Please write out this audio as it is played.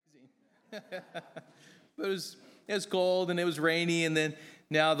It was cold and it was rainy, and then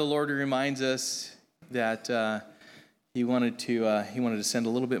now the Lord reminds us that He wanted to send a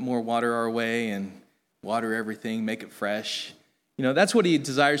little bit more water our way and water everything, make it fresh. That's what He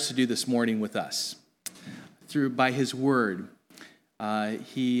desires to do this morning with us by His Word.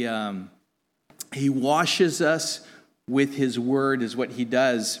 He washes us with His Word is what He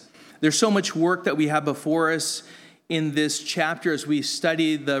does. There's so much work that we have before us in this chapter as we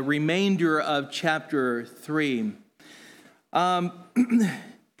study the remainder of chapter 3. But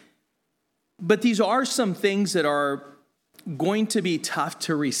these are some things that are going to be tough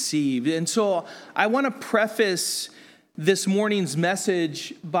to receive. And so I want to preface this morning's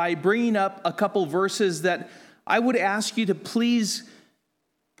message by bringing up a couple verses that I would ask you to please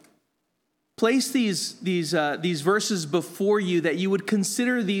place these verses before you, that you would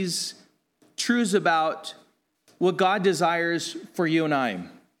consider these truths about what God desires for you and I.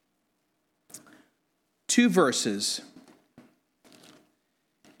 2 verses.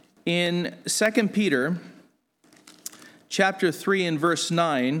 In 2 Peter chapter 3 and verse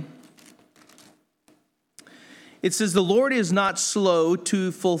 9, it says, "The Lord is not slow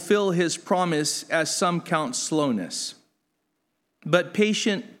to fulfill His promise, as some count slowness, but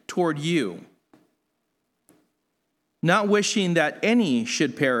patient toward you, not wishing that any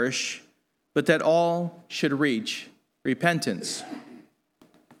should perish, but that all should reach repentance."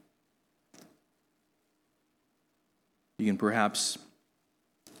 You can perhaps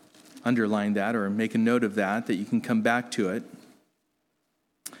underline that or make a note of that you can come back to it.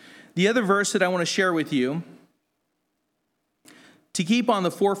 The other verse that I want to share with you to keep on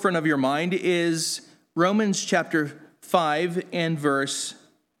the forefront of your mind is Romans chapter 5 and verse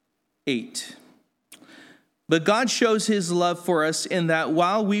 8. "But God shows His love for us in that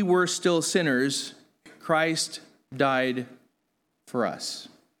while we were still sinners, Christ died for us."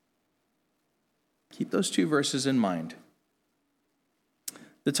 Keep those 2 verses in mind.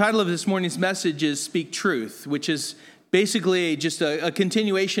 The title of this morning's message is Speak Truth, which is basically just a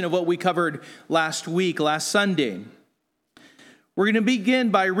continuation of what we covered last Sunday. We're going to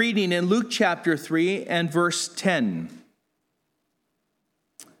begin by reading in Luke chapter 3 and verse 10.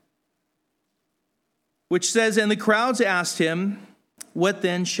 Which says, "And the crowds asked Him, 'What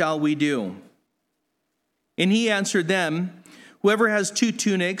then shall we do?' And He answered them, 'Whoever has 2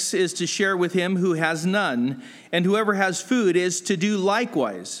 tunics is to share with him who has none, and whoever has food is to do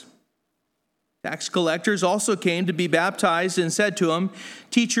likewise.' Tax collectors also came to be baptized and said to Him,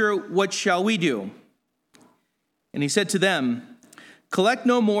 'Teacher, what shall we do?' And He said to them, 'Collect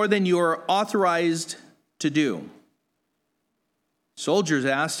no more than you are authorized to do.' Soldiers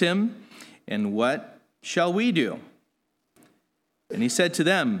asked Him, 'And what shall we do?' And He said to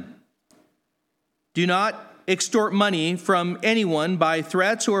them, 'Do not extort money from anyone by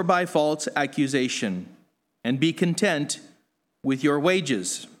threats or by false accusation, and be content with your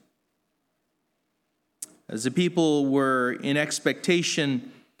wages.' As the people were in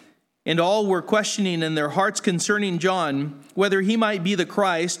expectation, and all were questioning in their hearts concerning John, whether he might be the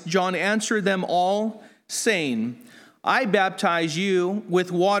Christ, John answered them all, saying, 'I baptize you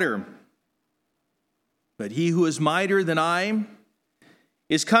with water. But He who is mightier than I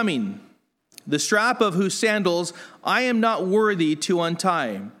is coming, the strap of whose sandals I am not worthy to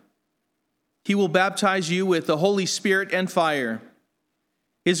untie. He will baptize you with the Holy Spirit and fire.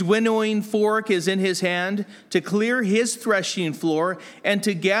 His winnowing fork is in His hand to clear His threshing floor and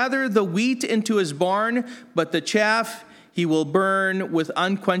to gather the wheat into His barn, but the chaff He will burn with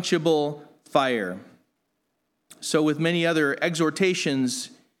unquenchable fire.' So with many other exhortations,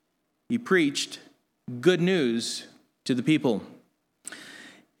 He preached good news to the people."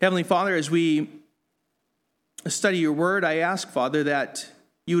 Heavenly Father, as we study your word, I ask, Father, that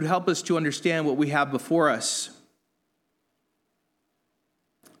you would help us to understand what we have before us.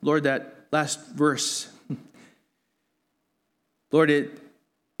 Lord, that last verse, Lord,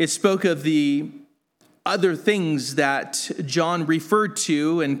 it spoke of the other things that John referred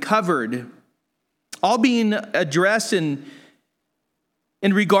to and covered, all being addressed and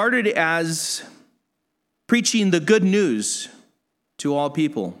regarded as preaching the good news to all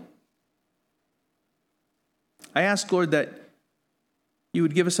people. I ask, Lord, that you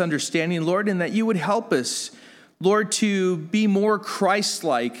would give us understanding, Lord, and that you would help us, Lord, to be more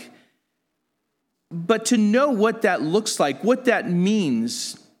Christ-like, but to know what that looks like, what that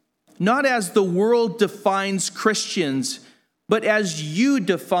means, not as the world defines Christians, but as you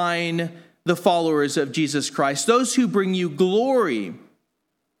define the followers of Jesus Christ, those who bring you glory.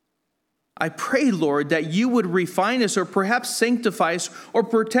 I pray, Lord, that you would refine us or perhaps sanctify us or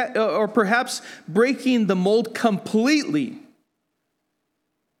perhaps breaking the mold completely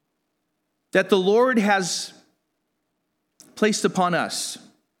that the Lord has placed upon us,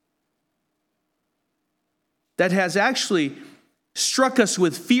 that has actually struck us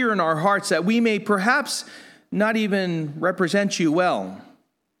with fear in our hearts, that we may perhaps not even represent you well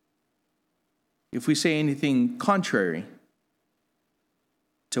if we say anything contrary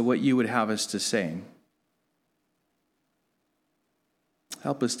to what you would have us to say.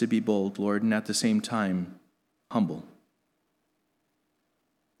 Help us to be bold, Lord, and at the same time, humble.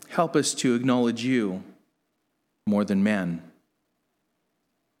 Help us to acknowledge you more than man.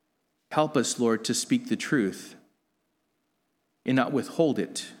 Help us, Lord, to speak the truth and not withhold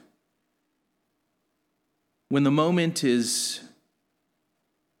it. When the moment is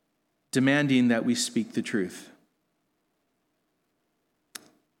demanding that we speak the truth.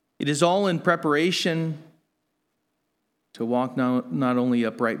 It is all in preparation to walk not only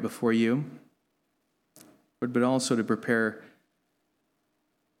upright before you, but also to prepare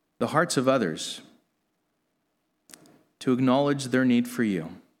the hearts of others to acknowledge their need for you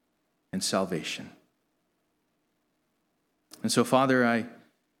and salvation. And so, Father, I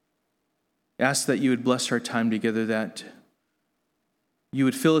ask that you would bless our time together, that you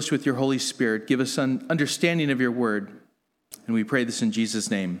would fill us with your Holy Spirit, give us an understanding of your word, and we pray this in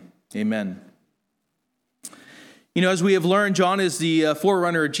Jesus' name. Amen. You know, as we have learned, John is the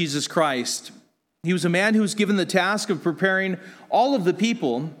forerunner of Jesus Christ. He was a man who was given the task of preparing all of the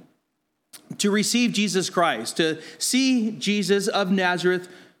people to receive Jesus Christ, to see Jesus of Nazareth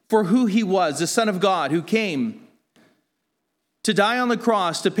for who he was, the Son of God who came to die on the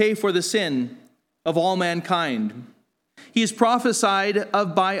cross to pay for the sin of all mankind. He is prophesied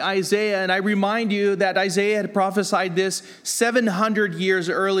of by Isaiah, and I remind you that Isaiah had prophesied this 700 years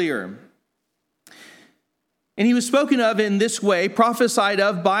earlier. And he was spoken of in this way, prophesied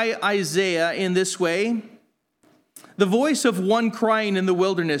of by Isaiah in this way: the voice of one crying in the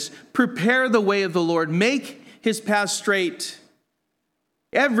wilderness, prepare the way of the Lord, make his path straight.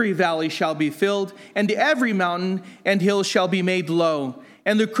 Every valley shall be filled, and every mountain and hill shall be made low,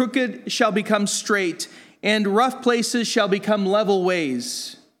 and the crooked shall become straight, and rough places shall become level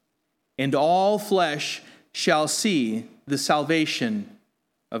ways, and all flesh shall see the salvation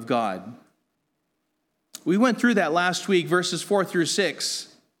of God. We went through that last week, verses 4 through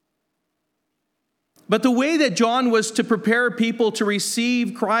 6. But the way that John was to prepare people to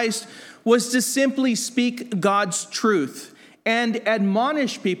receive Christ was to simply speak God's truth and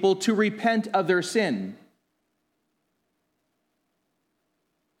admonish people to repent of their sin.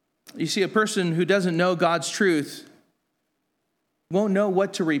 You see, a person who doesn't know God's truth won't know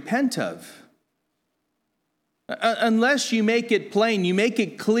what to repent of. Unless you make it plain, you make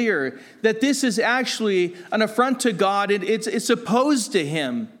it clear that this is actually an affront to God, it's opposed to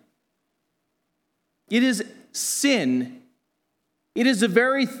him. It is sin. It is the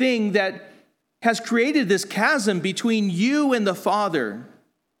very thing that has created this chasm between you and the Father.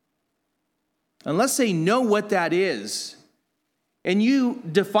 Unless they know what that is, and you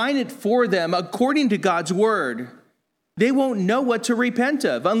define it for them according to God's word, they won't know what to repent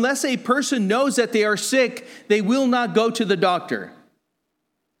of. Unless a person knows that they are sick, they will not go to the doctor.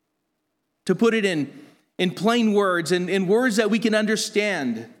 To put it in plain words, and in words that we can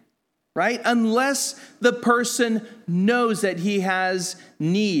understand, right? Unless the person knows that he has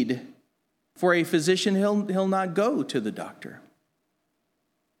need for a physician, he'll not go to the doctor.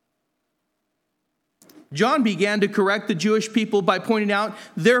 John began to correct the Jewish people by pointing out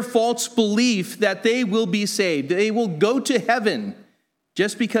their false belief that they will be saved. They will go to heaven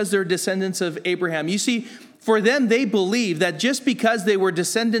just because they're descendants of Abraham. You see, for them, they believed that just because they were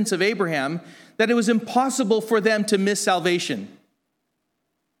descendants of Abraham, that it was impossible for them to miss salvation.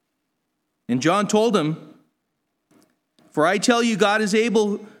 And John told them, "For I tell you, God is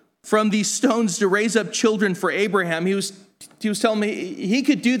able from these stones to raise up children for Abraham." He was telling me he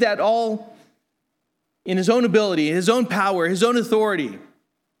could do that all in his own ability, his own power, his own authority.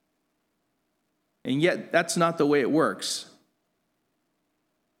 And yet, that's not the way it works.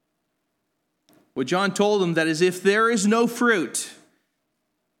 What John told them that is, if there is no fruit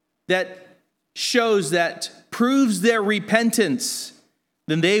that shows, that proves their repentance,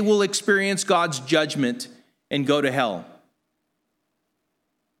 then they will experience God's judgment and go to hell.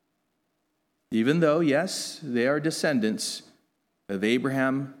 Even though, yes, they are descendants of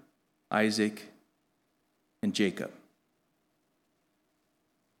Abraham, Isaac, and Jacob.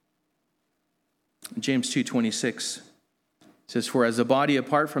 James 2:26 says, "For as the body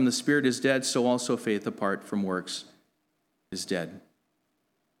apart from the spirit is dead, so also faith apart from works is dead."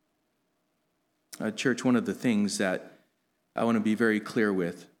 Church, one of the things that I want to be very clear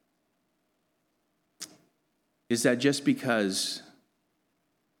with is that just because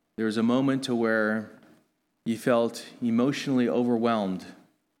there was a moment to where you felt emotionally overwhelmed,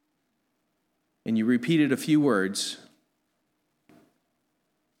 and you repeated a few words.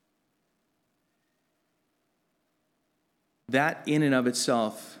 That in and of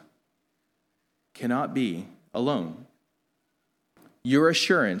itself cannot be alone your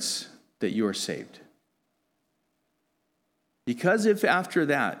assurance that you are saved. Because if after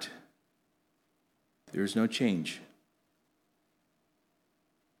that there's no change,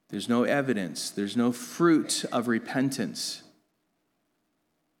 there's no evidence, there's no fruit of repentance,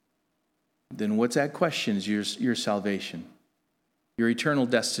 then what's at question is your salvation, your eternal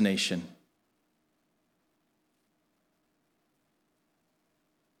destination.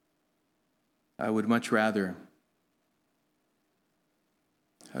 I would much rather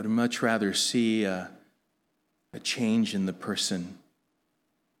see a change in the person,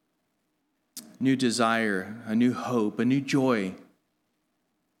 new desire, a new hope, a new joy,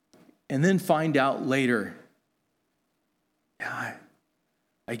 and then find out later, I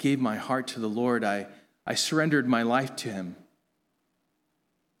gave my heart to the Lord. I surrendered my life to Him.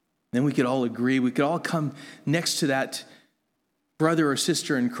 Then we could all agree, we could all come next to that brother or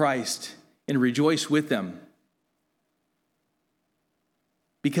sister in Christ and rejoice with them,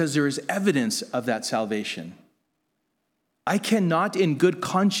 because there is evidence of that salvation. I cannot in good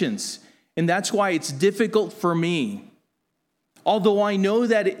conscience, and that's why it's difficult for me, although I know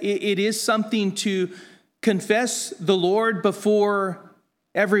that it is something to confess the Lord before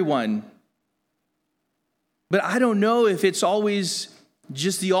everyone, but I don't know if it's always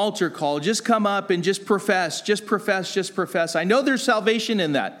just the altar call. Just come up and just profess, just profess, just profess. I know there's salvation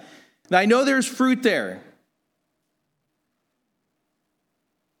in that. I know there's fruit there.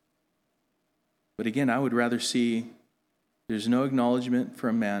 But again, I would rather see there's no acknowledgement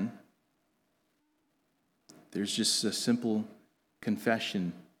from man. There's just a simple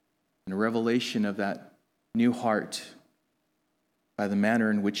confession and a revelation of that new heart by the manner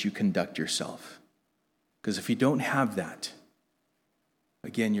in which you conduct yourself. Because if you don't have that,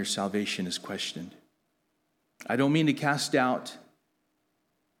 again, your salvation is questioned. I don't mean to cast doubt,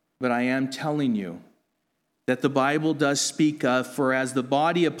 but I am telling you that the Bible does speak of, for as the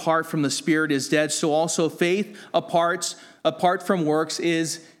body apart from the Spirit is dead, so also faith apart from works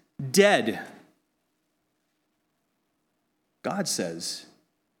is dead. God says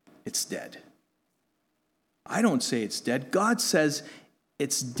it's dead. I don't say it's dead. God says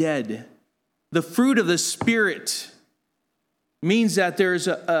it's dead. The fruit of the Spirit means that there's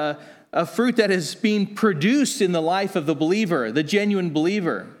a fruit that is being produced in the life of the believer, the genuine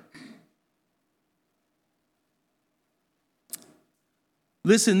believer.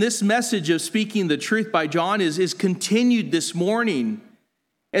 Listen, this message of speaking the truth by John is continued this morning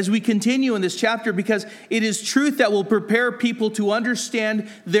as we continue in this chapter, because it is truth that will prepare people to understand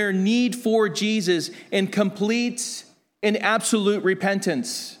their need for Jesus and complete and absolute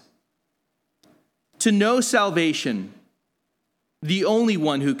repentance. To know salvation, the only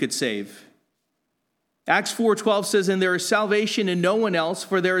one who could save. Acts 4:12 says, "And there is salvation in no one else,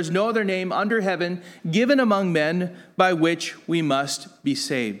 for there is no other name under heaven given among men by which we must be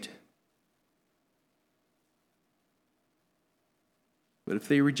saved." But if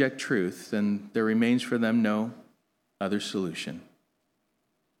they reject truth, then there remains for them no other solution.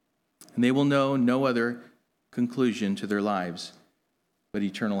 And they will know no other conclusion to their lives but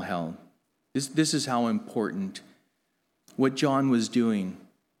eternal hell. This is how important what John was doing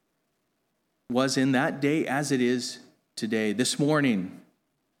was in that day as it is today, this morning.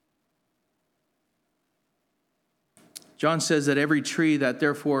 John says that every tree that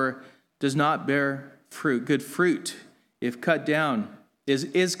therefore does not bear fruit, good fruit, if cut down,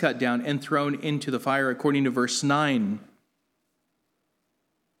 is cut down and thrown into the fire, according to verse 9.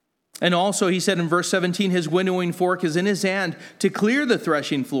 And also he said in verse 17, his winnowing fork is in his hand to clear the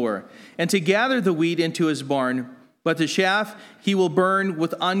threshing floor and to gather the wheat into his barn, but the chaff he will burn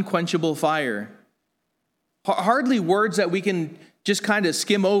with unquenchable fire. Hardly words that we can just kind of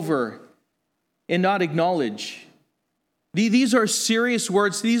skim over and not acknowledge. These are serious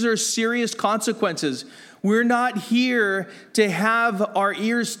words. These are serious consequences. We're not here to have our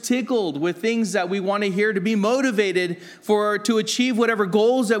ears tickled with things that we want to hear, to be motivated to achieve whatever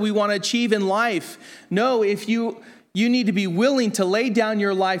goals that we want to achieve in life. No, if you need to be willing to lay down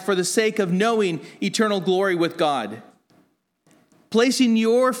your life for the sake of knowing eternal glory with God. Placing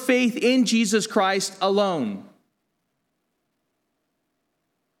your faith in Jesus Christ alone.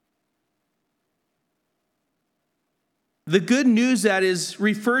 The good news that is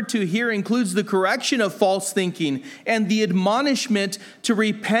referred to here includes the correction of false thinking and the admonishment to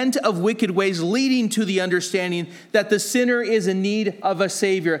repent of wicked ways, leading to the understanding that the sinner is in need of a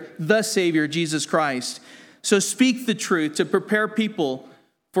Savior, the Savior, Jesus Christ. So speak the truth to prepare people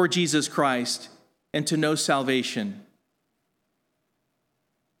for Jesus Christ and to know salvation.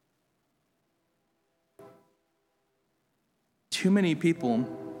 Too many people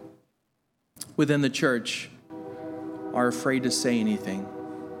within the church are afraid to say anything,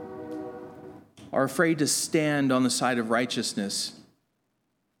 are afraid to stand on the side of righteousness.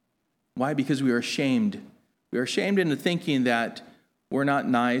 Why? Because we are ashamed. We are ashamed into thinking that we're not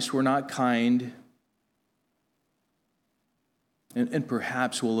nice, we're not kind, and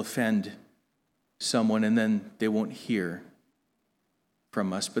perhaps we'll offend someone and then they won't hear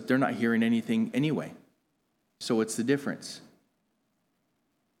from us, but they're not hearing anything anyway. So what's the difference?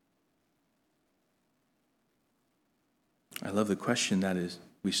 I love the question that is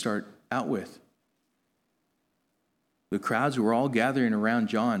we start out with. The crowds were all gathering around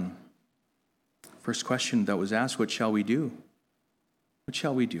John. First question that was asked, what shall we do? What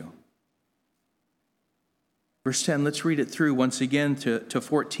shall we do? Verse 10, let's read it through once again to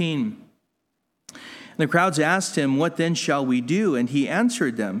 14. And the crowds asked him, what then shall we do? And he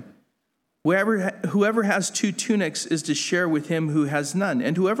answered them, whoever has 2 tunics is to share with him who has none,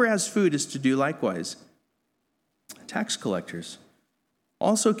 and whoever has food is to do likewise. Tax collectors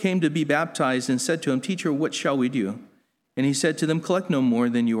also came to be baptized and said to him, Teacher, what shall we do? And he said to them, collect no more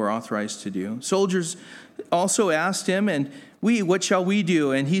than you are authorized to do. Soldiers also asked him, and what shall we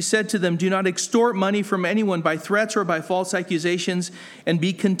do? And he said to them, do not extort money from anyone by threats or by false accusations, and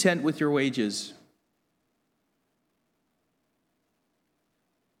be content with your wages.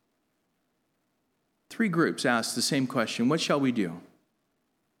 Three groups asked the same question, what shall we do?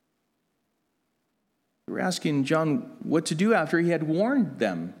 They were asking John what to do after he had warned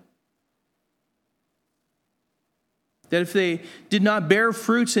them that if they did not bear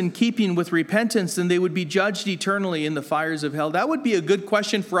fruits in keeping with repentance, then they would be judged eternally in the fires of hell. That would be a good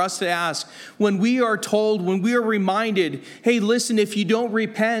question for us to ask when we are told, when we are reminded, hey, listen, if you don't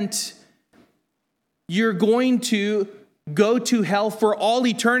repent, you're going to go to hell for all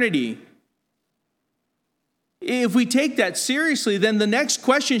eternity. If we take that seriously, then the next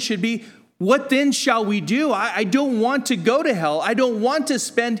question should be, what then shall we do? I don't want to go to hell. I don't want to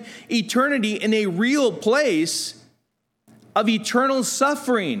spend eternity in a real place of eternal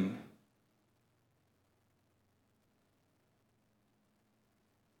suffering.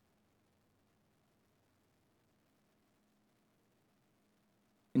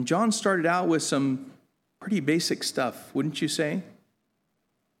 And John started out with some pretty basic stuff, wouldn't you say? I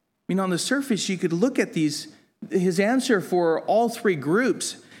mean, on the surface, you could look at his answer for all three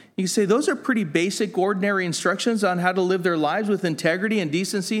groups. You say those are pretty basic, ordinary instructions on how to live their lives with integrity and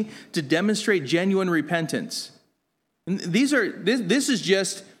decency to demonstrate genuine repentance. And this is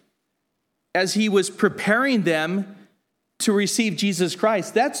just as he was preparing them to receive Jesus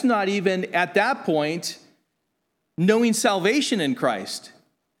Christ. That's not even at that point knowing salvation in Christ.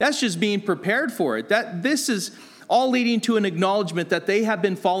 That's just being prepared for it. This is all leading to an acknowledgement that they have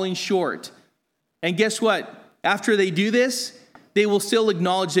been falling short. And guess what? After they do this, they will still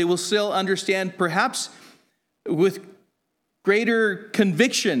acknowledge, they will still understand, perhaps with greater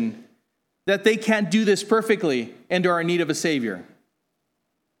conviction, that they can't do this perfectly and are in need of a Savior.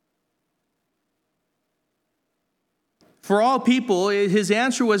 For all people, his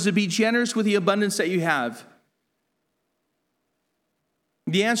answer was to be generous with the abundance that you have.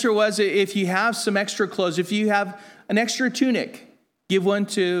 The answer was, if you have some extra clothes, if you have an extra tunic, give one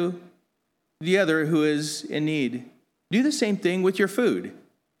to the other who is in need. Do the same thing with your food.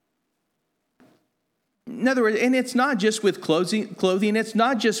 In other words, and it's not just with clothing, it's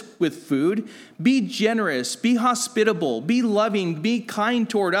not just with food. Be generous, be hospitable, be loving, be kind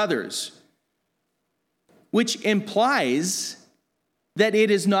toward others, which implies that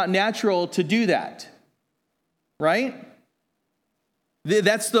it is not natural to do that, right?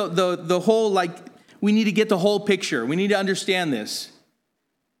 That's the whole, we need to get the whole picture. We need to understand this.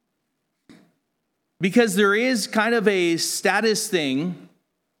 Because there is kind of a status thing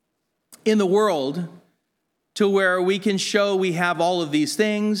in the world to where we can show we have all of these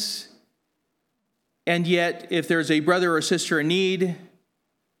things, and yet if there's a brother or sister in need,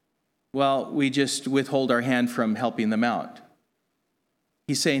 well, we just withhold our hand from helping them out.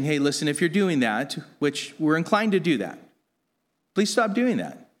 He's saying, hey, listen, if you're doing that, which we're inclined to do that, please stop doing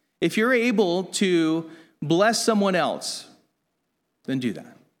that. If you're able to bless someone else, then do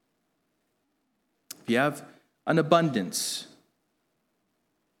that. If you have an abundance,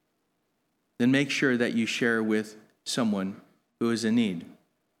 then make sure that you share with someone who is in need.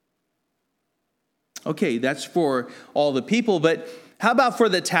 Okay, that's for all the people, but how about for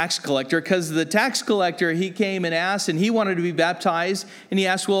the tax collector? Because the tax collector, he came and asked, and he wanted to be baptized, and he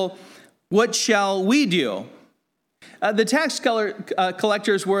asked, well, what shall we do? The tax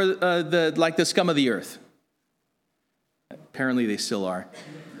collectors were like the scum of the earth. Apparently they still are.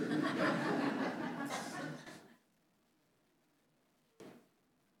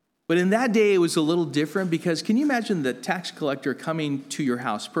 But in that day, it was a little different because can you imagine the tax collector coming to your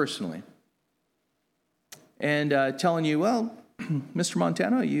house personally and telling you, well, Mr.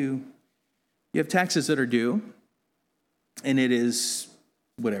 Montano, you have taxes that are due, and it is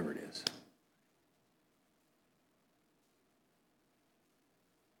whatever it is.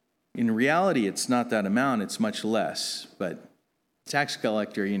 In reality, it's not that amount, it's much less. But the tax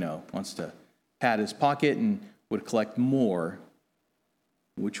collector, wants to pad his pocket and would collect more,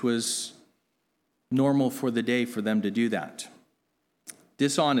 which was normal for the day for them to do that.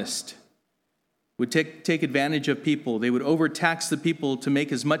 Dishonest. Would take advantage of people. They would overtax the people to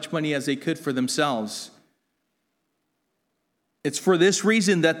make as much money as they could for themselves. It's for this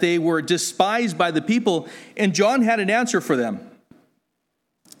reason that they were despised by the people, and John had an answer for them.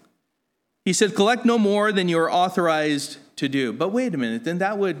 He said, collect no more than you are authorized to do. But wait a minute, then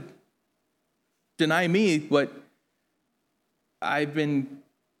that would deny me what I've been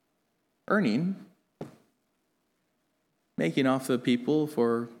earning, making off the people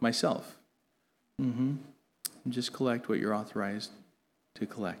for myself. Just collect what you're authorized to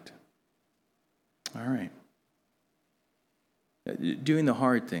collect. All right. Doing the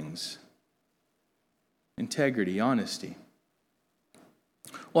hard things. Integrity, honesty.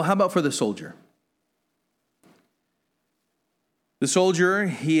 Well, how about for the soldier? The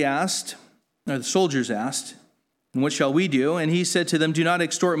soldiers asked, and what shall we do? And he said to them, do not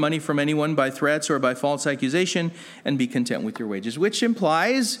extort money from anyone by threats or by false accusation, and be content with your wages. Which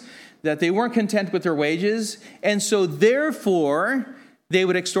implies that they weren't content with their wages, and so therefore they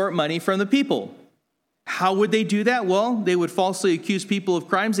would extort money from the people. How would they do that? Well, they would falsely accuse people of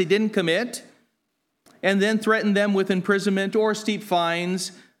crimes they didn't commit, and then threaten them with imprisonment or steep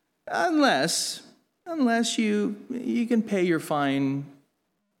fines, unless you can pay your fine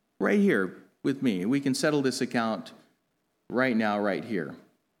right here with me. We can settle this account right now, right here.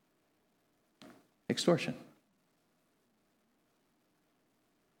 Extortion.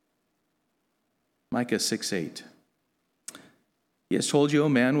 Micah 6:8. He has told you, O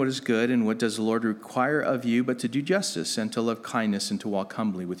man, what is good, and what does the Lord require of you, but to do justice and to love kindness and to walk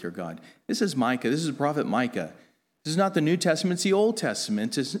humbly with your God. This is Micah. This is the prophet Micah. This is not the New Testament, it's the Old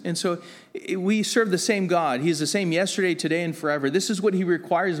Testament. And so we serve the same God. He is the same yesterday, today, and forever. This is what he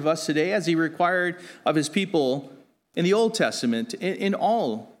requires of us today as he required of his people in the Old Testament in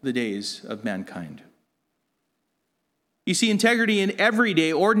all the days of mankind. You see, integrity in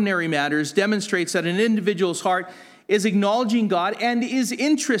everyday, ordinary matters demonstrates that an individual's heart is acknowledging God and is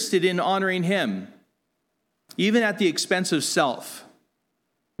interested in honoring him, even at the expense of self.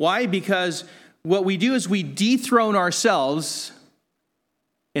 Why? Because what we do is we dethrone ourselves,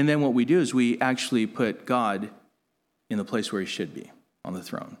 and then what we do is we actually put God in the place where he should be, on the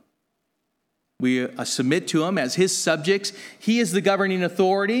throne. We submit to him as his subjects. He is the governing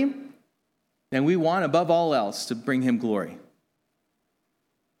authority, and we want, above all else, to bring him glory.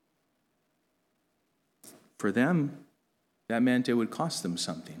 For them, that meant it would cost them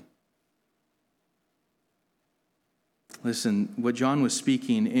something. Listen, what John was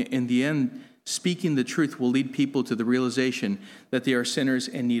speaking, in the end, speaking the truth will lead people to the realization that they are sinners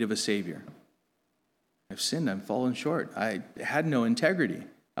in need of a Savior. I've sinned, I've fallen short. I had no integrity.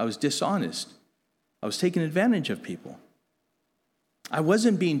 I was dishonest. I was taking advantage of people. I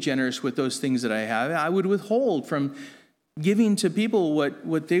wasn't being generous with those things that I have. I would withhold from giving to people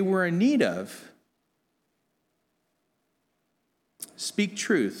what they were in need of. Speak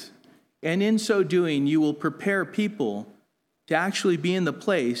truth, and in so doing, you will prepare people to actually be in the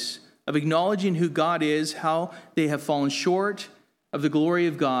place of acknowledging who God is, how they have fallen short of the glory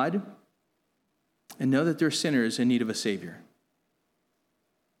of God, and know that they're sinners in need of a Savior.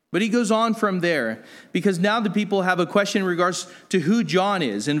 But he goes on from there, because now the people have a question in regards to who John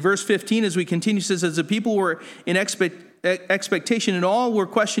is. In verse 15, as we continue, it says, as the people were in expectation, and all were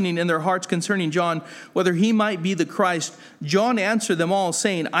questioning in their hearts concerning John, whether he might be the Christ, John answered them all,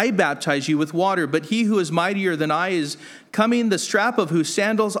 saying, I baptize you with water, but he who is mightier than I is coming, the strap of whose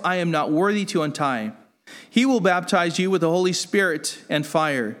sandals I am not worthy to untie. He will baptize you with the Holy Spirit and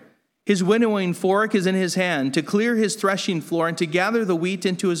fire. His winnowing fork is in his hand, to clear his threshing floor and to gather the wheat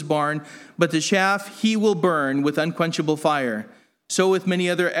into his barn, but the chaff he will burn with unquenchable fire. So with many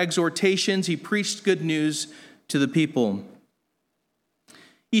other exhortations he preached good news to the people.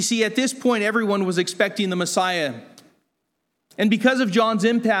 You see, at this point, everyone was expecting the Messiah. And because of John's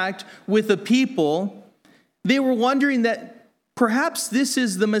impact with the people, they were wondering that perhaps this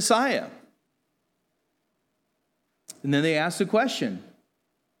is the Messiah. And then they asked the question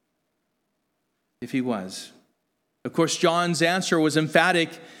if he was. Of course, John's answer was emphatic.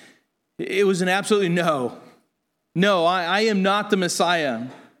 It was an absolutely no. No, I am not the Messiah.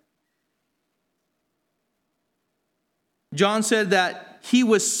 John said that he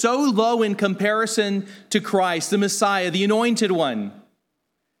was so low in comparison to Christ, the Messiah, the Anointed One,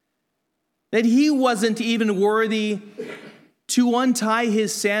 that he wasn't even worthy to untie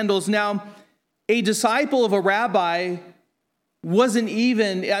his sandals. Now, a disciple of a rabbi wasn't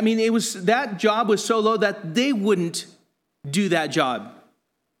even, that job was so low that they wouldn't do that job.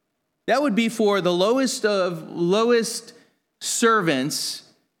 That would be for the lowest of lowest servants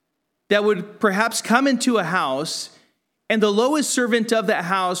that would perhaps come into a house, and the lowest servant of that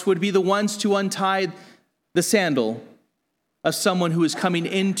house would be the ones to untie the sandal of someone who is coming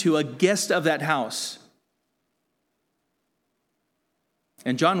into, a guest of that house.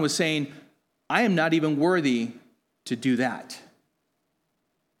 And John was saying, I am not even worthy to do that.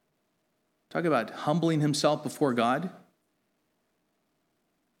 Talk about humbling himself before God.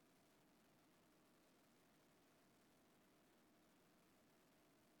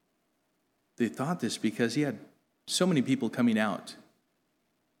 They thought this because he had so many people coming out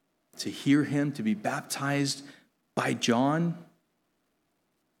to hear him, to be baptized by John.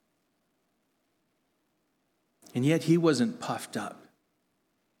 And yet he wasn't puffed up.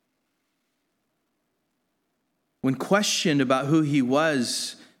 When questioned about who he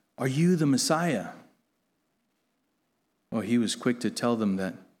was, are you the Messiah? Well, he was quick to tell them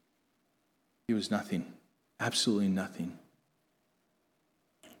that he was nothing, absolutely nothing.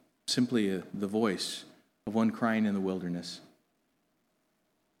 Simply the voice of one crying in the wilderness.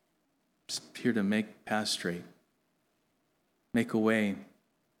 Just here to make paths straight, make a way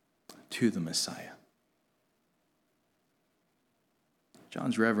to the Messiah.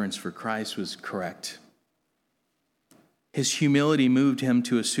 John's reverence for Christ was correct. His humility moved him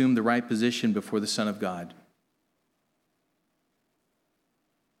to assume the right position before the Son of God.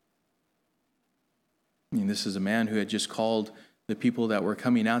 This is a man who had just called the people that were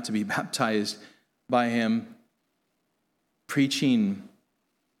coming out to be baptized by him, preaching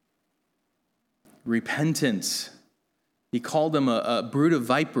repentance. He called them a brood of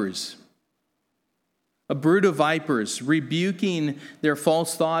vipers. A brood of vipers, rebuking their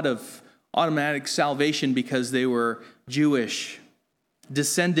false thought of automatic salvation because they were Jewish,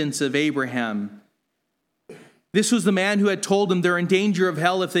 descendants of Abraham. This was the man who had told them they're in danger of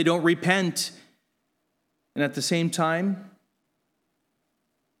hell if they don't repent. And at the same time,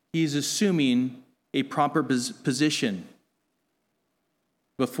 he's assuming a proper position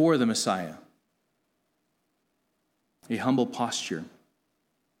before the Messiah. A humble posture.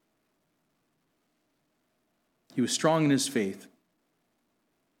 He was strong in his faith,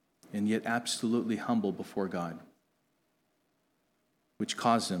 and yet absolutely humble before God, which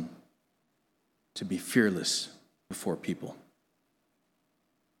caused him to be fearless before people.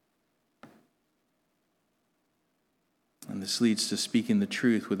 And this leads to speaking the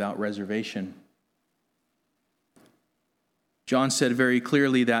truth without reservation. John said very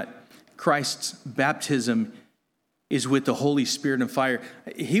clearly that Christ's baptism is with the Holy Spirit and fire.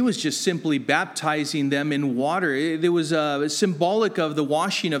 He was just simply baptizing them in water. It was symbolic of the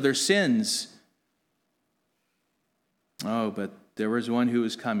washing of their sins. Oh, but there was one who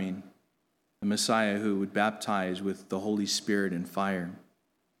was coming, the Messiah, who would baptize with the Holy Spirit and fire.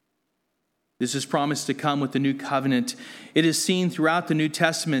 This is promised to come with the new covenant. It is seen throughout the New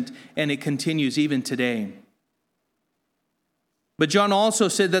Testament, and it continues even today. But John also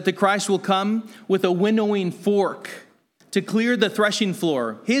said that the Christ will come with a winnowing fork to clear the threshing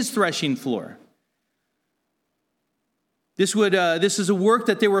floor, his threshing floor. This is a work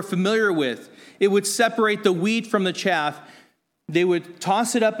that they were familiar with. It would separate the wheat from the chaff. They would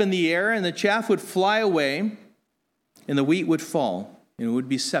toss it up in the air, and the chaff would fly away, and the wheat would fall, and it would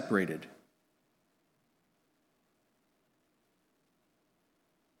be separated.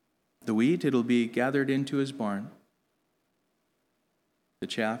 The wheat, it'll be gathered into his barn. The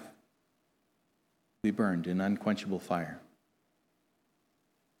chaff will be burned in unquenchable fire.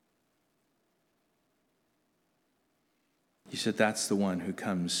 He said, that's the one who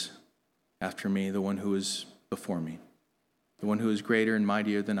comes after me, the one who is before me, the one who is greater and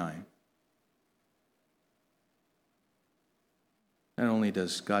mightier than I. Not only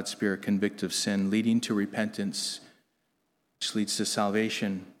does God's Spirit convict of sin, leading to repentance, which leads to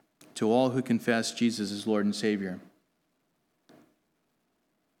salvation, to all who confess Jesus as Lord and Savior.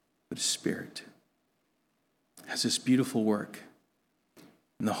 But His Spirit has this beautiful work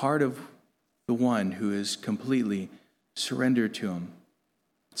in the heart of the one who is completely surrendered to Him,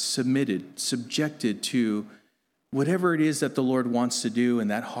 submitted, subjected to whatever it is that the Lord wants to do in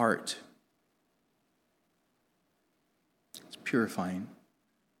that heart. It's purifying,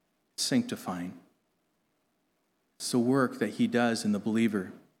 sanctifying. It's the work that He does in the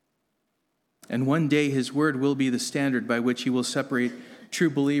believer. And one day His word will be the standard by which He will separate true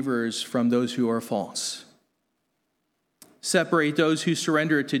believers from those who are false. Separate those who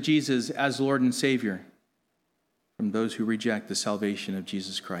surrender to Jesus as Lord and Savior from those who reject the salvation of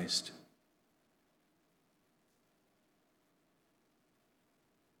Jesus Christ.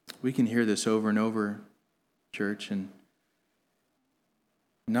 We can hear this over and over, church, and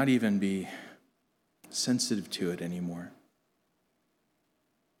not even be sensitive to it anymore.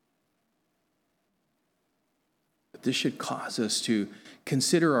 But this should cause us to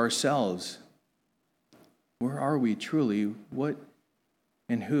consider ourselves. Where are we truly? What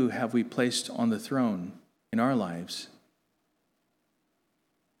and who have we placed on the throne in our lives?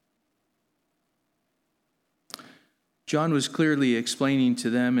 John was clearly explaining to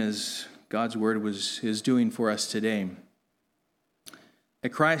them, as God's word is doing for us today, that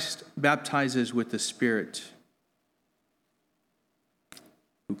Christ baptizes with the Spirit,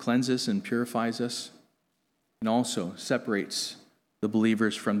 who cleanses and purifies us, and also separates the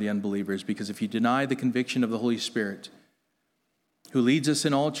believers from the unbelievers. Because if you deny the conviction of the Holy Spirit, who leads us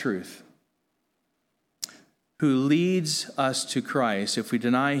in all truth, who leads us to Christ, if we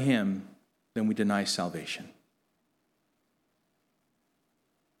deny Him, then we deny salvation.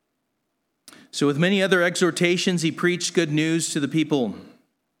 So with many other exhortations, He preached good news to the people.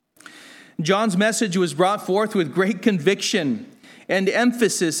 John's message was brought forth with great conviction and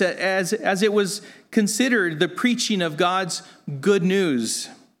emphasis as it was considered the preaching of God's good news.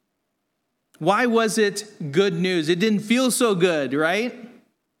 Why was it good news? It didn't feel so good, right?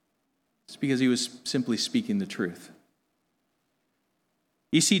 It's because He was simply speaking the truth.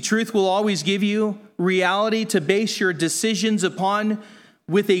 You see, truth will always give you reality to base your decisions upon,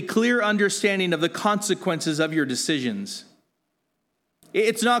 with a clear understanding of the consequences of your decisions.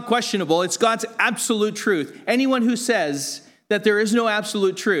 It's not questionable. It's God's absolute truth. Anyone who says that there is no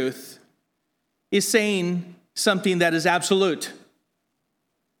absolute truth is saying something that is absolute,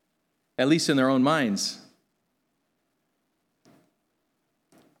 at least in their own minds.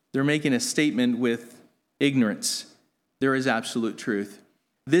 They're making a statement with ignorance. There is absolute truth.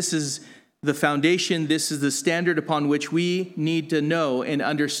 This is the foundation, this is the standard upon which we need to know and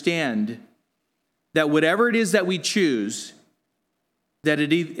understand that whatever it is that we choose, that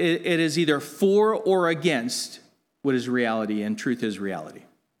it is either for or against what is reality, and truth is reality.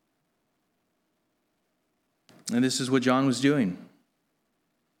 And this is what John was doing.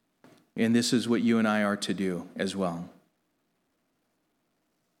 And this is what you and I are to do as well.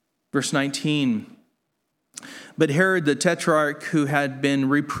 Verse 19, but Herod the Tetrarch, who had been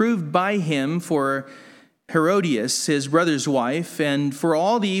reproved by him for Herodias, his brother's wife, and for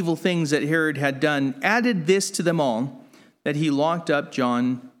all the evil things that Herod had done, added this to them all, that he locked up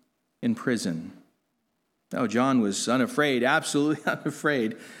John in prison. Oh, John was unafraid, absolutely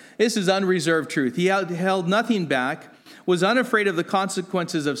unafraid. This is unreserved truth. He held nothing back, was unafraid of the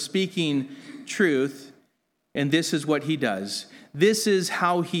consequences of speaking truth, and this is what he does. This is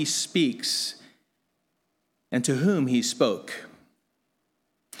how he speaks, and to whom he spoke.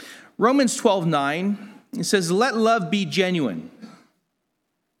 Romans 12:9, it says, let love be genuine.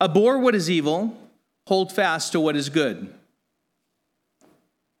 Abhor what is evil, hold fast to what is good.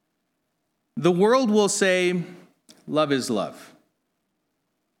 The world will say, love is love.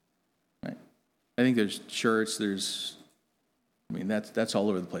 Right? I think there's shirts, that's all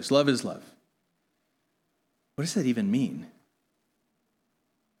over the place. Love is love. What does that even mean?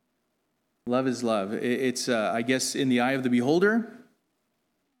 Love is love. It's, I guess, in the eye of the beholder, kind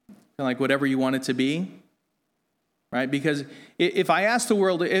of like whatever you want it to be, right? Because if I asked the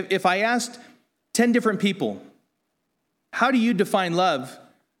world, if I asked 10 different people, how do you define love?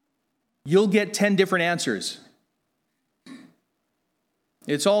 You'll get 10 different answers.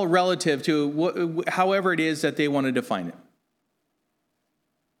 It's all relative to however it is that they want to define it.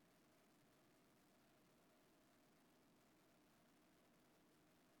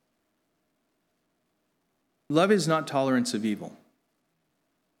 Love is not tolerance of evil.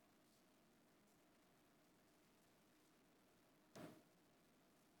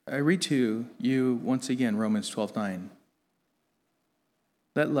 I read to you once again Romans 12:9.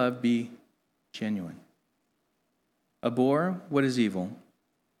 Let love be genuine. Abhor what is evil.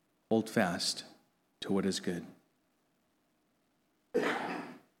 hold fast to what is good.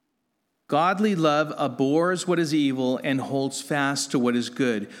 Godly love abhors what is evil and holds fast to what is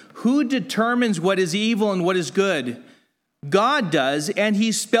good. Who determines what is evil and what is good? God does, and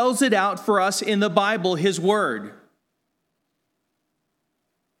he spells it out for us in the Bible, his word.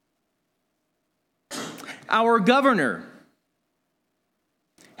 Our governor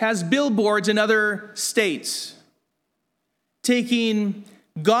has billboards in other states taking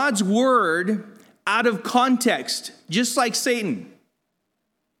God's word out of context, just like Satan.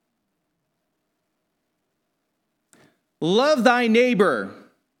 Love thy neighbor.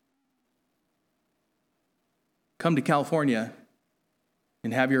 Come to California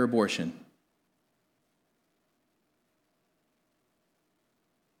and have your abortion.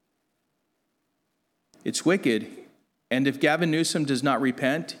 It's wicked, and if Gavin Newsom does not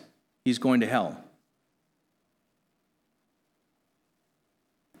repent, he's going to hell.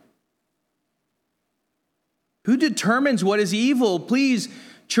 Who determines what is evil? Please,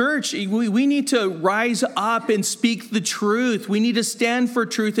 church, we need to rise up and speak the truth. We need to stand for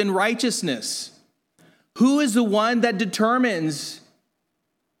truth and righteousness. Who is the one that determines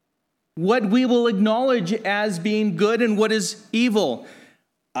what we will acknowledge as being good and what is evil?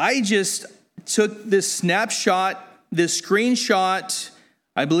 I just took this snapshot, this screenshot,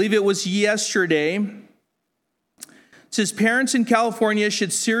 I believe it was yesterday. It says parents in California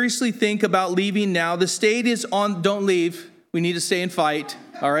should seriously think about leaving now. The state is on, don't leave. We need to stay and fight,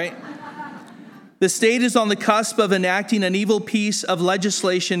 all right? The state is on the cusp of enacting an evil piece of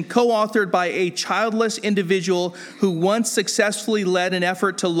legislation co-authored by a childless individual who once successfully led an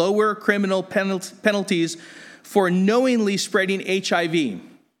effort to lower criminal penalties for knowingly spreading HIV.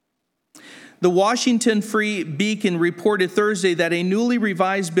 The Washington Free Beacon reported Thursday that a newly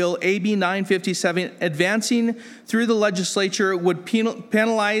revised bill, AB 957, advancing through the legislature would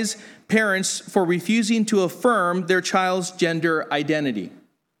penalize parents for refusing to affirm their child's gender identity.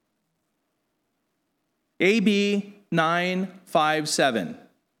 AB 957.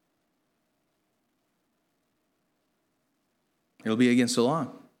 It'll be against the law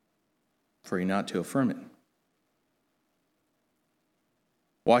for you not to affirm it.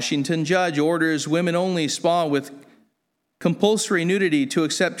 Washington judge orders women-only spa with compulsory nudity to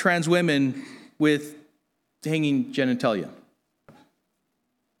accept trans women with hanging genitalia.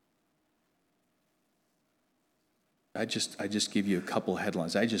 I just give you a couple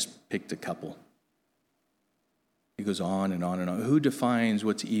headlines. I just picked a couple. He goes on and on and on. Who defines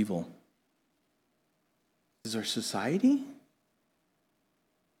what's evil? Is our society?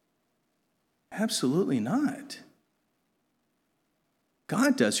 Absolutely not.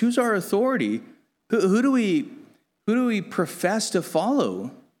 God does. Who's our authority? Who do we profess to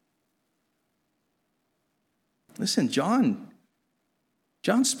follow? Listen, John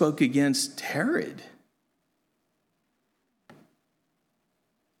spoke against Herod.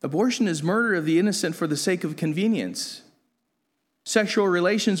 Abortion is murder of the innocent for the sake of convenience. Sexual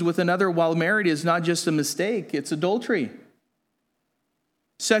relations with another while married is not just a mistake, it's adultery.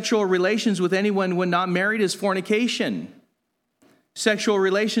 Sexual relations with anyone when not married is fornication. Sexual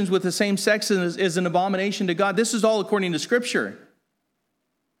relations with the same sex is an abomination to God. This is all according to Scripture.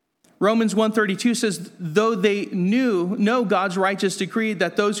 Romans 1:32 says, though they know God's righteous decree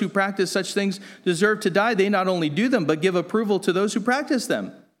that those who practice such things deserve to die, they not only do them, but give approval to those who practice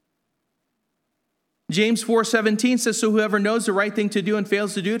them. James 4:17 says, so whoever knows the right thing to do and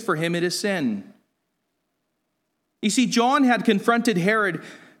fails to do it, for him it is sin. You see, John had confronted Herod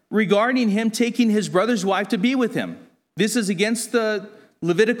regarding him taking his brother's wife to be with him. This is against the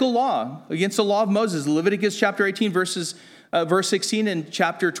Levitical law, against the law of Moses. Leviticus chapter 18, verse 16, and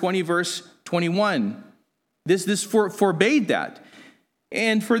chapter 20, verse 21. This forbade that.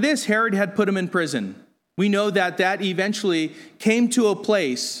 And for this, Herod had put him in prison. We know that eventually led to a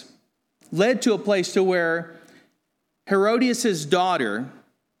place to where Herodias' daughter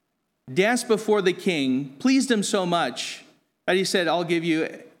danced before the king, pleased him so much that he said, I'll give you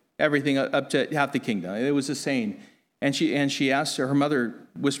everything up to half the kingdom. It was a saying. And she asked her mother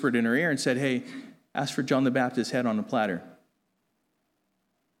whispered in her ear and said, hey, ask for John the Baptist's head on a platter.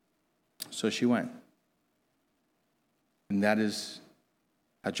 So she went. And that is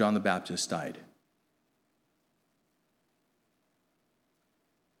how John the Baptist died.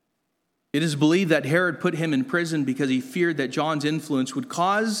 It is believed that Herod put him in prison because he feared that John's influence would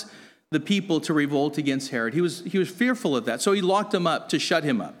cause the people to revolt against Herod. He was fearful of that, so he locked him up to shut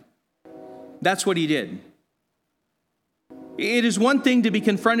him up. That's what he did. It is one thing to be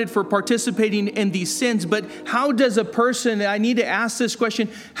confronted for participating in these sins, but how does a person, I need to ask this question,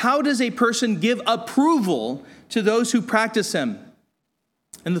 how does a person give approval to those who practice them?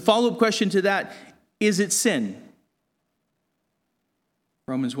 And the follow-up question to that, is it sin?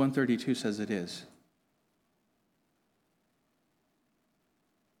 Romans 1:32 says it is.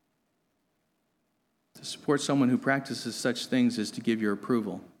 To support someone who practices such things is to give your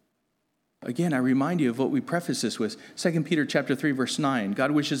approval. Again, I remind you of what we preface this with. 2 Peter chapter 3, verse 9.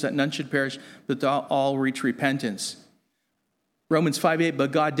 God wishes that none should perish, but that all reach repentance. Romans 5:8,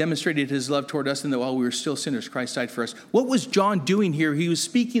 but God demonstrated his love toward us in that while we were still sinners, Christ died for us. What was John doing here? He was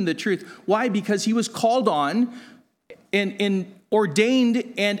speaking the truth. Why? Because he was called on and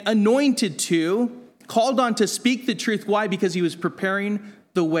ordained and anointed called on to speak the truth. Why? Because he was preparing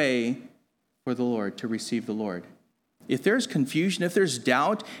the way for the Lord, to receive the Lord. If there's confusion, if there's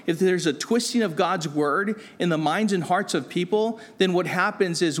doubt, if there's a twisting of God's word in the minds and hearts of people, then what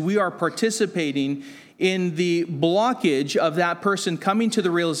happens is we are participating in the blockage of that person coming to the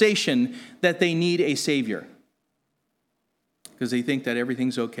realization that they need a Savior. Because they think that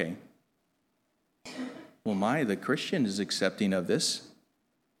everything's okay. Well, the Christian is accepting of this.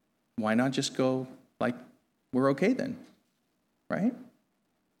 Why not just go like we're okay then? Right?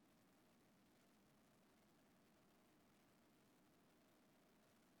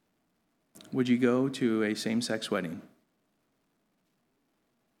 Would you go to a same-sex wedding?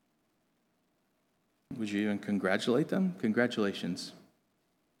 Would you even congratulate them? Congratulations.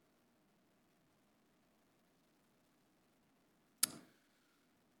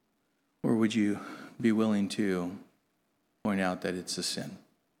 Or would you be willing to point out that it's a sin?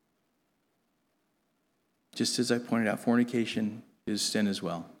 Just as I pointed out, fornication is sin as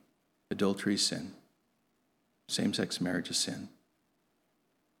well. Adultery is sin. Same-sex marriage is sin.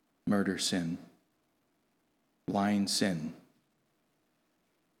 Murder, sin. Lying, sin.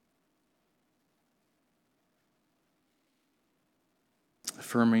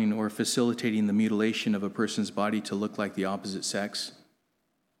 Affirming or facilitating the mutilation of a person's body to look like the opposite sex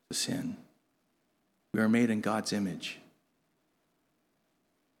is sin. We are made in God's image.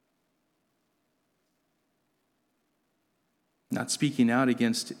 Not speaking out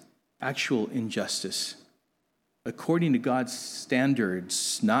against actual injustice. According to God's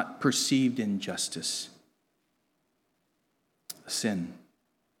standards, not perceived injustice. A sin.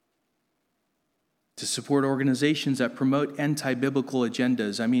 To support organizations that promote anti-biblical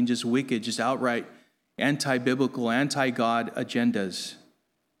agendas. I mean, just wicked, just outright anti-biblical, anti-God agendas.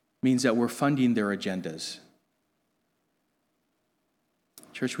 Means that we're funding their agendas.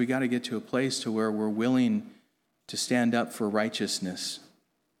 Church, we got to get to a place to where we're willing to stand up for righteousness.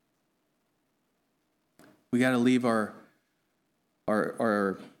 We got to leave our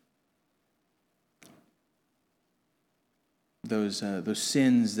those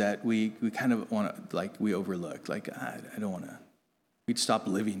sins that we kind of want to, like, we overlook. Like, I don't want to. We'd stop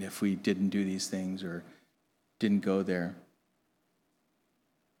living if we didn't do these things or didn't go there.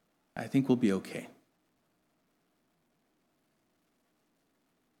 I think we'll be okay.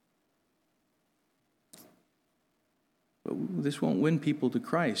 But this won't win people to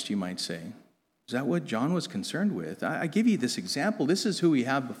Christ, you might say. Is that what John was concerned with? I give you this example. This is who we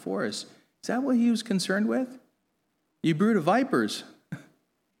have before us. Is that what he was concerned with? You brood of vipers.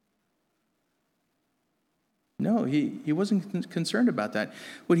 No, he wasn't concerned about that.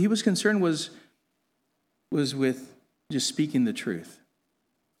 What he was concerned was with just speaking the truth,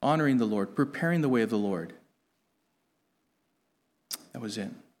 honoring the Lord, preparing the way of the Lord. That was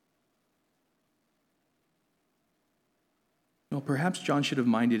it. Well, perhaps John should have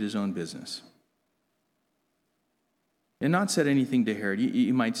minded his own business and not said anything to Herod.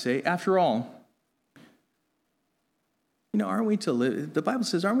 You might say, after all, aren't we to live, the Bible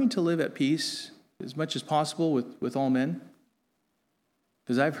says, aren't we to live at peace as much as possible with all men?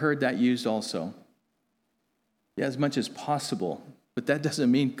 Because I've heard that used also. Yeah, as much as possible. But that doesn't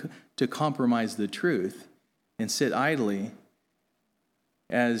mean to compromise the truth and sit idly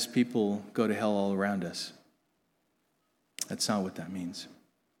as people go to hell all around us. That's not what that means.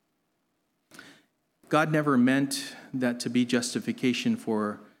 God never meant that to be justification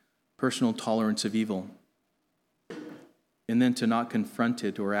for personal tolerance of evil and then to not confront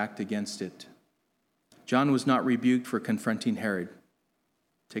it or act against it. John was not rebuked for confronting Herod.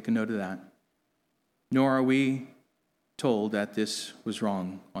 Take a note of that. Nor are we told that this was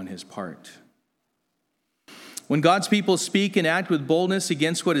wrong on his part. When God's people speak and act with boldness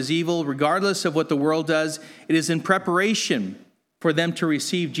against what is evil, regardless of what the world does, it is in preparation for them to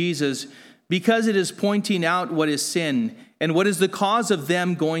receive Jesus, because it is pointing out what is sin and what is the cause of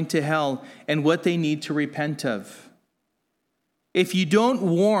them going to hell and what they need to repent of. If you don't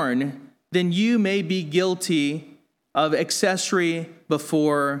warn, then you may be guilty of accessory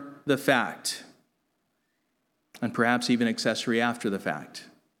before the fact. and perhaps even accessory after the fact.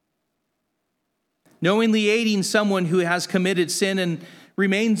 Knowingly aiding someone who has committed sin and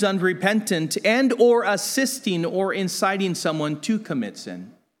remains unrepentant, and or assisting or inciting someone to commit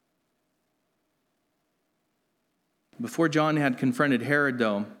sin. Before John had confronted Herod,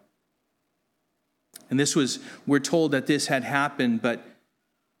 though, and we're told that this had happened, but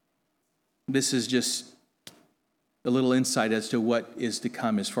this is just a little insight as to what is to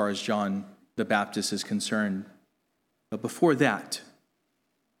come as far as John the Baptist is concerned. But before that,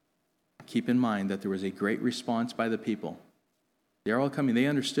 keep in mind that there was a great response by the people. They're all coming. They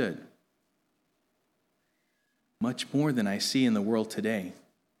understood. Much more than I see in the world today.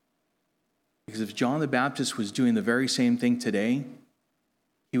 Because if John the Baptist was doing the very same thing today,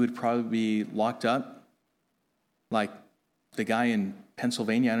 he would probably be locked up like the guy in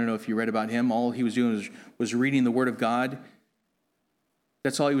Pennsylvania. I don't know if you read about him. All he was doing was reading the Word of God.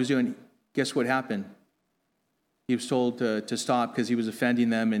 That's all he was doing. Guess what happened? He was told to stop because he was offending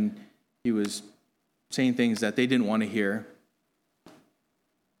them and he was saying things that they didn't want to hear.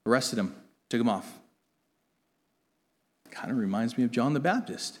 Arrested him, took him off. Kind of reminds me of John the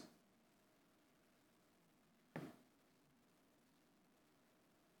Baptist.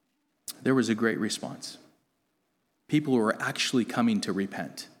 There was a great response. People were actually coming to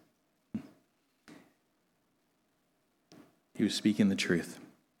repent. He was speaking the truth.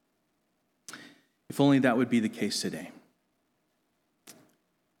 If only that would be the case today.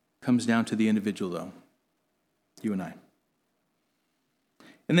 Comes down to the individual, though. You and I.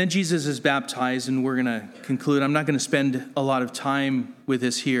 And then Jesus is baptized, and we're going to conclude. I'm not going to spend a lot of time with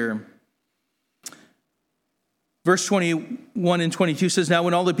this here. Verse 21 and 22 says, "Now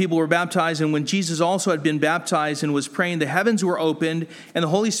when all the people were baptized, and when Jesus also had been baptized and was praying, the heavens were opened, and the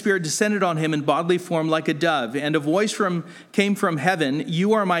Holy Spirit descended on him in bodily form like a dove. And a voice came from heaven,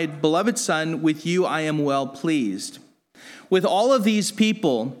 'You are my beloved Son, with you I am well pleased.'" With all of these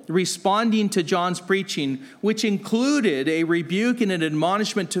people responding to John's preaching, which included a rebuke and an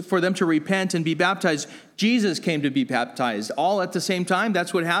admonishment for them to repent and be baptized, Jesus came to be baptized all at the same time.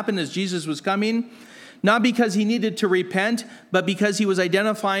 That's what happened as Jesus was coming. Not because he needed to repent, but because he was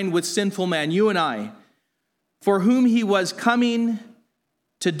identifying with sinful man, you and I, for whom he was coming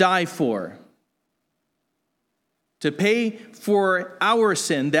to die for. To pay for our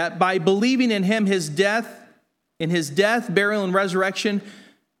sin, that by believing in him, in his death, burial, and resurrection,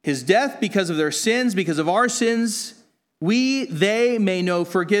 his death because of their sins, because of our sins, they may know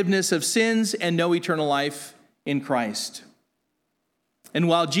forgiveness of sins and know eternal life in Christ. And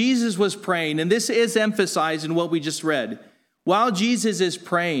while Jesus was praying, and this is emphasized in what we just read, while Jesus is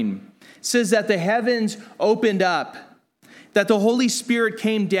praying, it says that the heavens opened up, that the Holy Spirit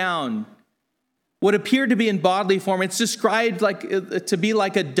came down, what appeared to be in bodily form. It's described to be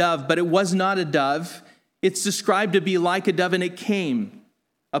like a dove, but it was not a dove. It's described to be like a dove, and it came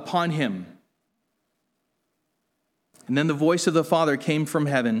upon him. And then the voice of the Father came from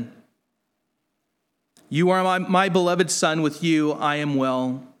heaven. "You are my beloved Son, with you I am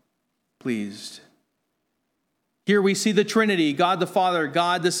well pleased." Here we see the Trinity, God the Father,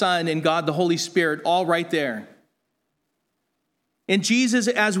 God the Son, and God the Holy Spirit, all right there. And Jesus,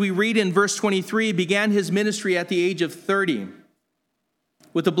 as we read in verse 23, began his ministry at the age of 30.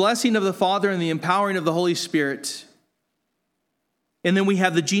 With the blessing of the Father and the empowering of the Holy Spirit. And then we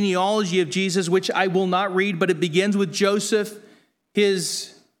have the genealogy of Jesus, which I will not read, but it begins with Joseph,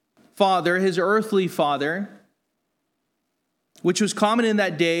 his father, his earthly father, which was common in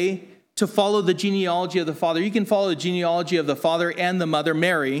that day to follow the genealogy of the father. You can follow the genealogy of the father and the mother,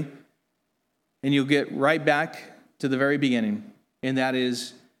 Mary, and you'll get right back to the very beginning, and that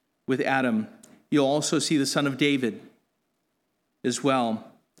is with Adam. You'll also see the son of David as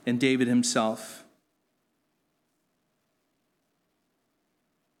well, and David himself.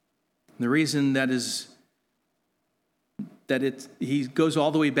 The reason he goes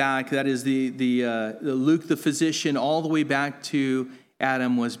all the way back, that is the Luke the physician, all the way back to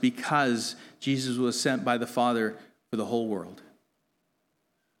Adam, was because Jesus was sent by the Father for the whole world,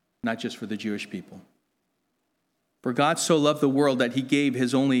 not just for the Jewish people. For God so loved the world that he gave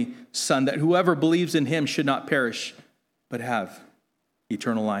his only Son, that whoever believes in him should not perish, but have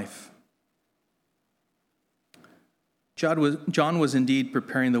eternal life. John was indeed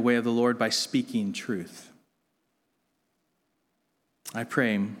preparing the way of the Lord by speaking truth. I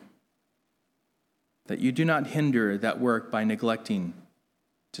pray that you do not hinder that work by neglecting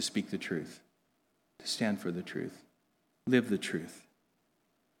to speak the truth, to stand for the truth, live the truth.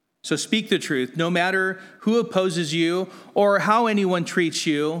 So speak the truth, no matter who opposes you or how anyone treats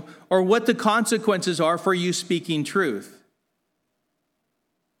you or what the consequences are for you speaking truth.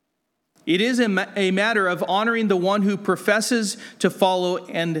 It is a matter of honoring the one who professes to follow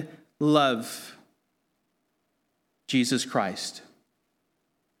and love Jesus Christ,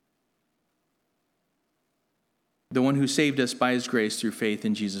 the one who saved us by his grace through faith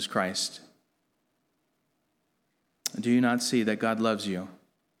in Jesus Christ. Do you not see that God loves you?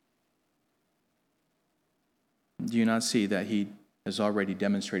 Do you not see that he has already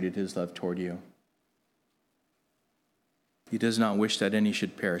demonstrated his love toward you? He does not wish that any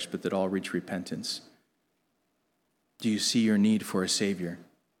should perish, but that all reach repentance. Do you see your need for a Savior?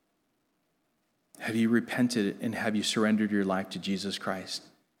 Have you repented and have you surrendered your life to Jesus Christ?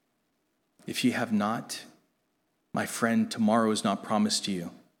 If you have not, my friend, tomorrow is not promised to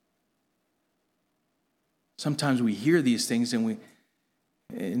you. Sometimes we hear these things and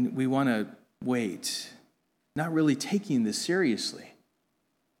we want to wait, not really taking this seriously.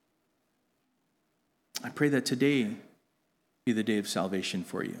 I pray that today be the day of salvation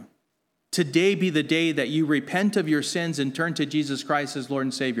for you. Today be the day that you repent of your sins and turn to Jesus Christ as Lord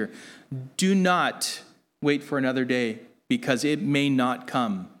and Savior. Do not wait for another day, because it may not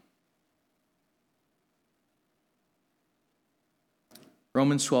come.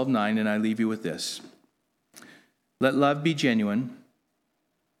 Romans 12:9, and I leave you with this. Let love be genuine.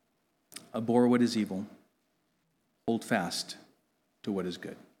 Abhor what is evil. Hold fast to what is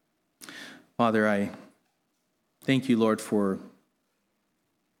good. Father, I thank you, Lord, for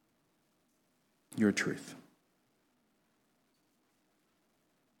your truth.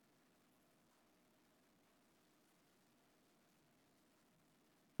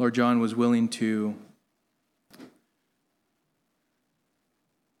 Lord, John was willing to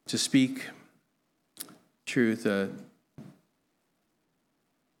speak truth that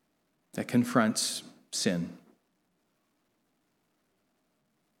confronts sin.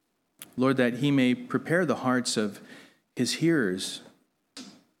 Lord, that he may prepare the hearts of his hearers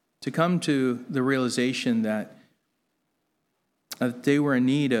to come to the realization that they were in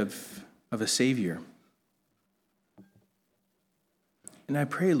need of a Savior. And I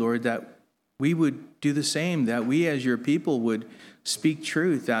pray, Lord, that we would do the same, that we as your people would speak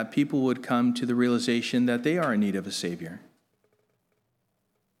truth, that people would come to the realization that they are in need of a Savior.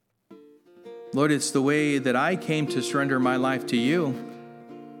 Lord, it's the way that I came to surrender my life to you.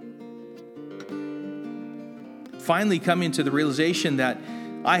 Finally coming to the realization that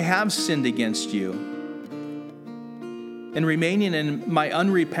I have sinned against you. And remaining in my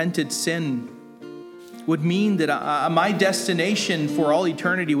unrepented sin would mean that my destination for all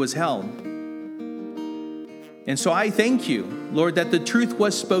eternity was hell. And so I thank you, Lord, that the truth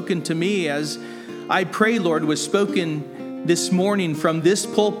was spoken to me, as I pray, Lord, was spoken this morning from this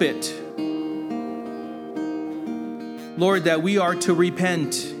pulpit. Lord, that we are to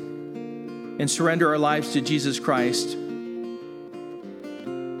repent and surrender our lives to Jesus Christ.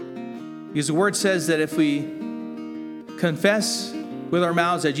 Because the word says that if we confess with our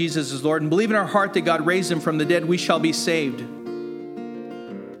mouths that Jesus is Lord and believe in our heart that God raised him from the dead, we shall be saved.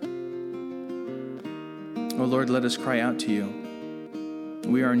 Oh Lord, let us cry out to you.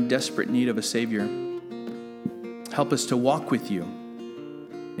 We are in desperate need of a Savior. Help us to walk with you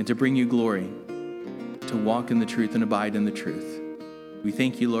and to bring you glory, to walk in the truth and abide in the truth. We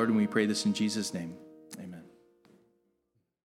thank you, Lord, and we pray this in Jesus' name.